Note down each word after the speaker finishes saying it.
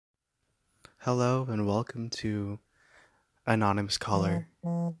Hello and welcome to Anonymous Caller.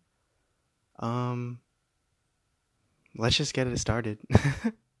 Um, let's just get it started.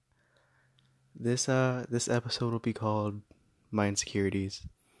 This episode will be called My Insecurities.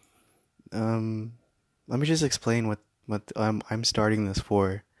 Um, Let me just explain what I'm starting this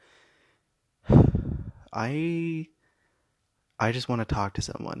for. I I just want to talk to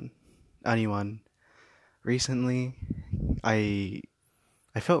someone, anyone. Recently, I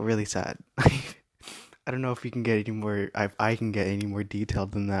I felt really sad. I don't know if we can get any more. I can get any more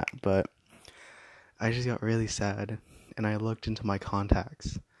detailed than that, but I just got really sad, and I looked into my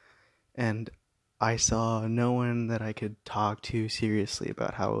contacts, and I saw no one that I could talk to seriously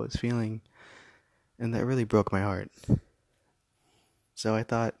about how I was feeling, and that really broke my heart. So I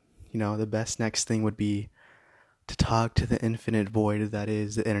thought, the best next thing would be to talk to the infinite void that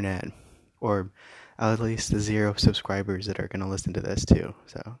is the internet, or at least the zero subscribers that are going to listen to this too.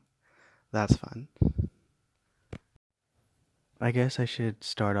 So that's fun. I guess I should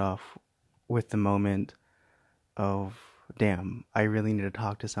start off with the moment of, damn, I really need to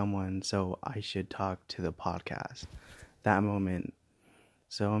talk to someone, so I should talk to the podcast. That moment.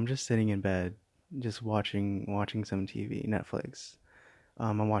 So I'm just sitting in bed, just watching some TV, Netflix.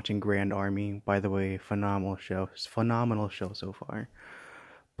 I'm watching Grand Army. By the way, phenomenal show so far.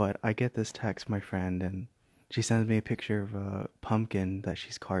 But I get this text from my friend, and she sends me a picture of a pumpkin that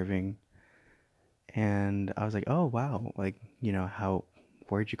she's carving, and I was like, oh wow, like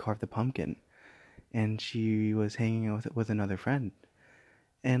where'd you carve the pumpkin? And she was hanging out with another friend,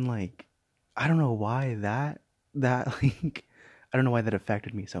 and like, I don't know why that like, I don't know why that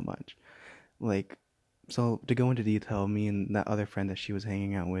affected me so much. Like, so to go into detail, me and that other friend that she was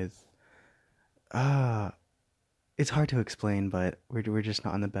hanging out with, uh, it's hard to explain, but we're just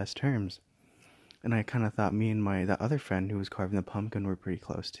not on the best terms. And I kind of thought me and my that other friend who was carving the pumpkin were pretty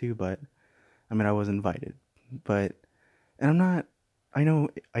close too, but I mean I was invited, but and I'm not. I know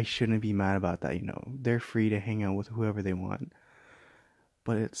I shouldn't be mad about that. They're free to hang out with whoever they want,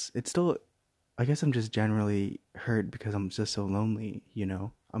 but it's still. I guess I'm just generally hurt because I'm just so lonely.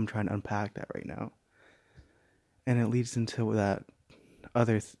 I'm trying to unpack that right now, and it leads into that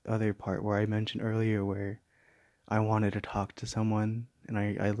other part where I mentioned earlier where I wanted to talk to someone, and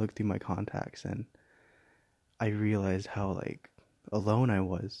I looked through my contacts and I realized how like alone I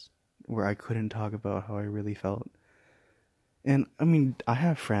was, where I couldn't talk about how I really felt. And I mean, I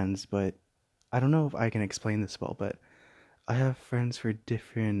have friends, but I don't know if I can explain this well, but I have friends for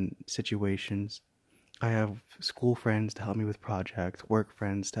different situations. I have school friends to help me with projects, work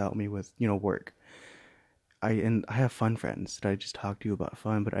friends to help me with, work. I have fun friends that I just talk to about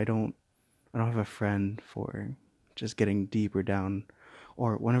fun, but I don't have a friend for just getting deeper down,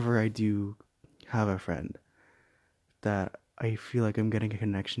 or whenever I do have a friend that I feel like I'm getting a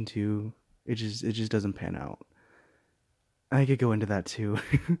connection to, it just doesn't pan out. I could go into that too.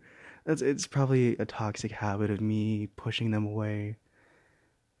 It's probably a toxic habit of me pushing them away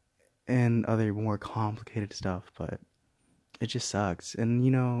and other more complicated stuff, but it just sucks. And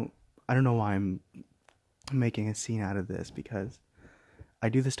I don't know why I'm making a scene out of this because I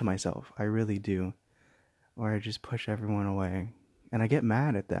do this to myself. I really do. Or I just push everyone away and I get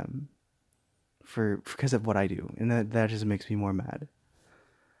mad at them for because of what I do, and that just makes me more mad.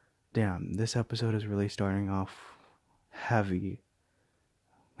 Damn, this episode is really starting off heavy.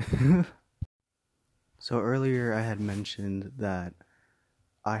 So earlier I had mentioned that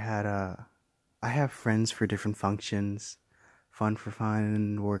I had a I have friends for different functions, fun for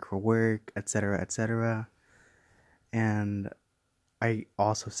fun, work for work, etc., etc. And I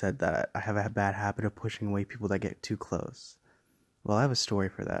also said that I have a bad habit of pushing away people that get too close. Well, I have a story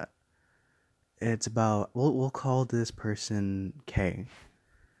for that. It's about we'll call this person K.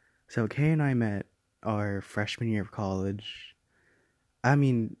 So Kay and I met our freshman year of college. I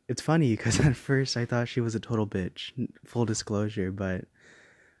mean, it's funny because at first I thought she was a total bitch, full disclosure, but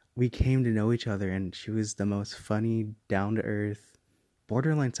we came to know each other and she was the most funny, down to earth,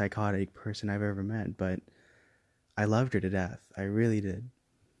 borderline psychotic person I've ever met, but I loved her to death. I really did.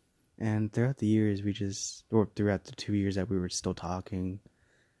 And throughout the years, or throughout the 2 years that we were still talking,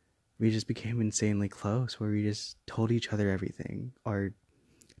 we just became insanely close where we just told each other everything. Our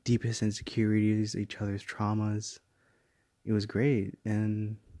deepest insecurities, each other's traumas. It was great,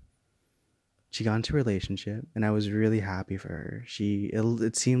 and she got into a relationship, and I was really happy for her.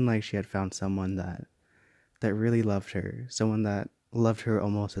 It seemed like she had found someone that really loved her, someone that loved her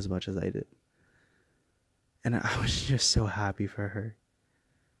almost as much as I did, and I was just so happy for her.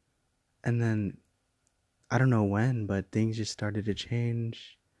 And then I don't know when, but things just started to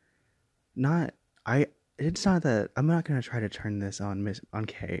change. Not I. It's not that I'm not gonna try to turn this on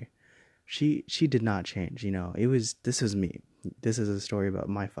Kay. she did not change, you know. This was me. This is a story about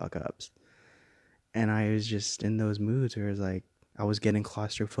my fuck ups. And I was just in those moods where it was like I was getting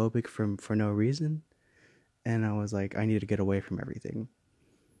claustrophobic for no reason, and I was like I need to get away from everything.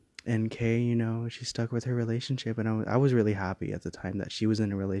 And Kay, you know, she stuck with her relationship, and I was really happy at the time that she was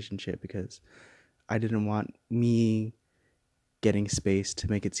in a relationship because I didn't want me getting space to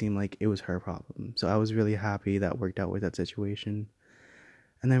make it seem like it was her problem. So I was really happy that worked out with that situation.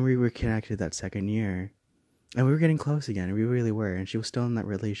 And then we were connected that second year, and we were getting close again. We really were, and she was still in that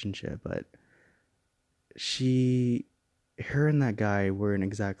relationship, but her and that guy weren't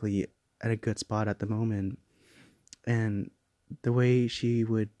exactly at a good spot at the moment. And the way she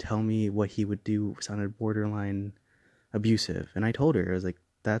would tell me what he would do sounded borderline abusive. And I told her, I was like,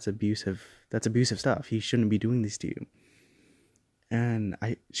 that's abusive stuff. He shouldn't be doing this to you. And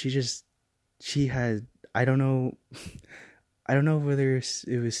she had, I don't know, I don't know whether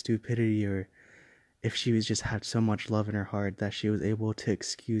it was stupidity or if she was just had so much love in her heart that she was able to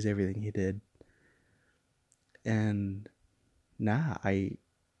excuse everything he did. And to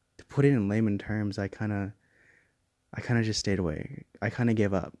put it in layman terms, I kind of just stayed away. I kind of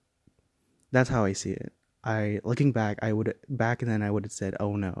gave up. That's how I see it. Looking back, back then I would have said,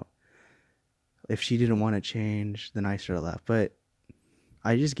 "Oh no." If she didn't want to change, then I should have left. But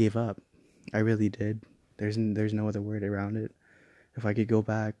I just gave up. I really did. There's no other word around it. If I could go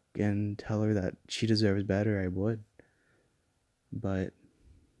back and tell her that she deserves better, I would. But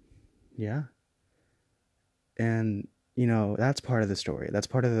yeah. And you know, that's part of the story. That's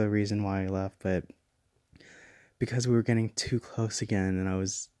part of the reason why I left, but because we were getting too close again, and I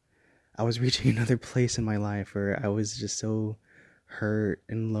was reaching another place in my life where I was just so hurt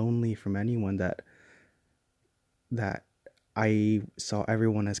and lonely from anyone that I saw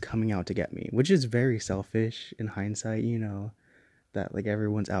everyone as coming out to get me, which is very selfish in hindsight, you know, that like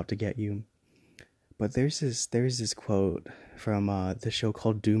everyone's out to get you. But there's this quote from the show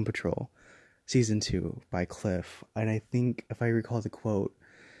called Doom Patrol, season 2 by Cliff, and I think if I recall the quote,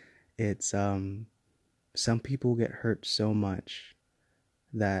 it's some people get hurt so much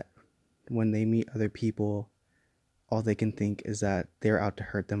that when they meet other people, all they can think is that they're out to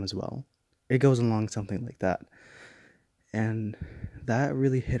hurt them as well. It goes along something like that. And that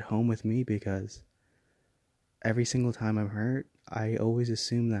really hit home with me because every single time I'm hurt, I always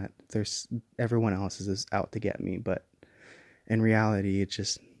assume that everyone else is out to get me, but in reality,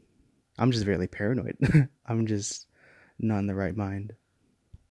 I'm just really paranoid. I'm just not in the right mind.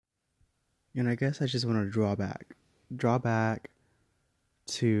 And I guess I just want to draw back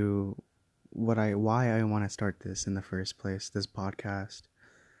to why I want to start this in the first place, this podcast.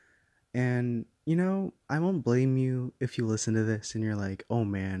 And, you know, I won't blame you if you listen to this and you're like, oh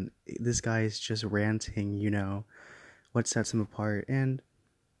man, this guy is just ranting, you know, what sets him apart. And,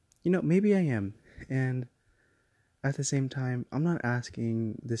 you know, maybe I am. And at the same time, I'm not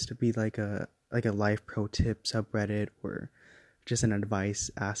asking this to be like a life pro tip subreddit or just an advice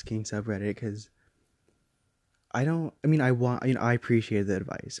asking subreddit, because I appreciate the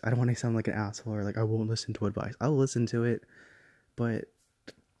advice. I don't want to sound like an asshole or like I won't listen to advice. I'll listen to it, but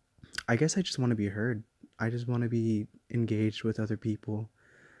I guess I just want to be heard. I just want to be engaged with other people.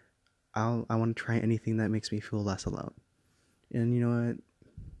 I want to try anything that makes me feel less alone. And you know what?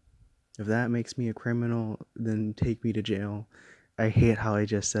 If that makes me a criminal, then take me to jail. I hate how I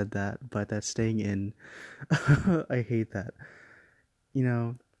just said that, but that's staying in. I hate that. You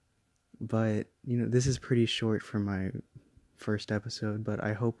know, but you know, this is pretty short for my first episode, but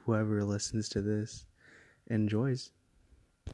I hope whoever listens to this enjoys.